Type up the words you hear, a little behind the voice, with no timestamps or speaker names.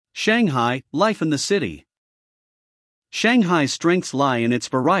Shanghai, life in the city. Shanghai's strengths lie in its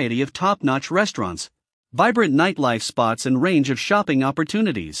variety of top-notch restaurants, vibrant nightlife spots and range of shopping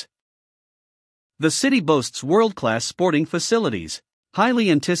opportunities. The city boasts world-class sporting facilities, highly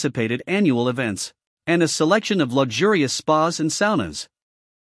anticipated annual events, and a selection of luxurious spas and saunas.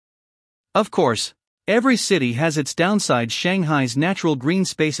 Of course, every city has its downsides. Shanghai's natural green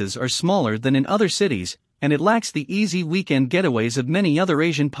spaces are smaller than in other cities, and it lacks the easy weekend getaways of many other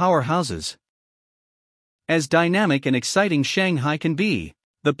Asian powerhouses. As dynamic and exciting Shanghai can be,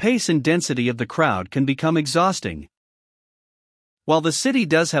 the pace and density of the crowd can become exhausting. While the city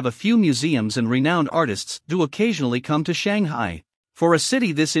does have a few museums and renowned artists do occasionally come to Shanghai, for a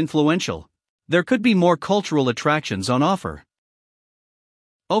city this influential, there could be more cultural attractions on offer.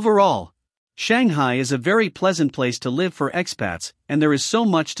 Overall, Shanghai is a very pleasant place to live for expats, and there is so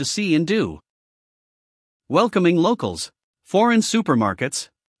much to see and do. Welcoming locals, foreign supermarkets,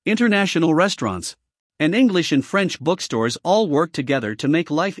 international restaurants, and English and French bookstores all work together to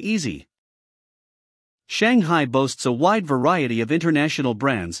make life easy. Shanghai boasts a wide variety of international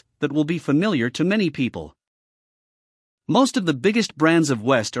brands that will be familiar to many people. Most of the biggest brands of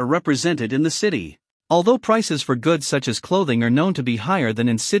West are represented in the city, although prices for goods such as clothing are known to be higher than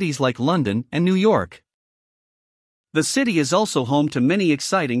in cities like London and New York. The city is also home to many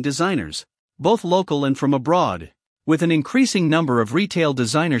exciting designers, both local and from abroad, with an increasing number of retail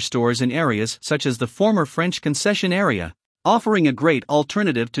designer stores in areas such as the former French concession area, offering a great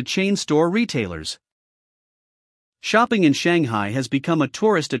alternative to chain store retailers. Shopping in Shanghai has become a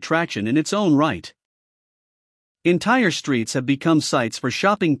tourist attraction in its own right. Entire streets have become sites for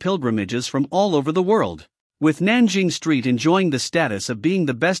shopping pilgrimages from all over the world, with Nanjing Street enjoying the status of being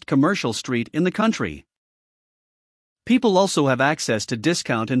the best commercial street in the country. People also have access to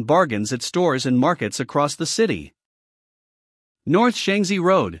discount and bargains at stores and markets across the city. North Shangzi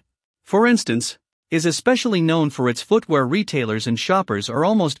Road, for instance, is especially known for its footwear. Retailers and shoppers are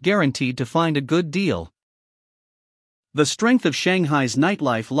almost guaranteed to find a good deal. The strength of Shanghai's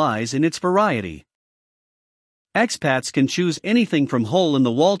nightlife lies in its variety. Expats can choose anything from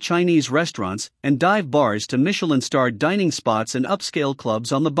hole-in-the-wall Chinese restaurants and dive bars to Michelin-starred dining spots and upscale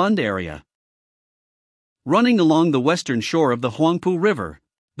clubs on the Bund area. Running along the western shore of the Huangpu River,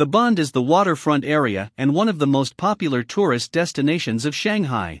 the Bund is the waterfront area and one of the most popular tourist destinations of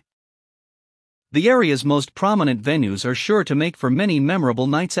Shanghai. The area's most prominent venues are sure to make for many memorable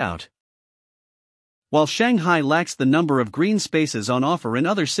nights out. While Shanghai lacks the number of green spaces on offer in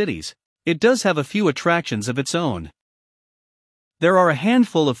other cities, it does have a few attractions of its own. There are a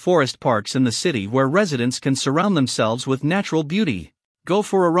handful of forest parks in the city where residents can surround themselves with natural beauty, go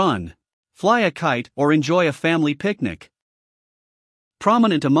for a run, fly a kite, or enjoy a family picnic.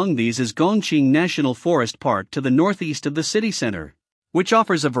 Prominent among these is Gongqing National Forest Park to the northeast of the city center, which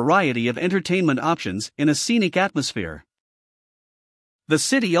offers a variety of entertainment options in a scenic atmosphere. The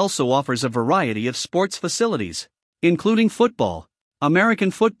city also offers a variety of sports facilities, including football, American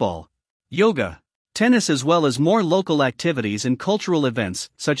football, yoga, tennis, as well as more local activities and cultural events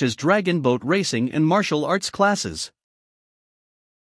such as dragon boat racing and martial arts classes.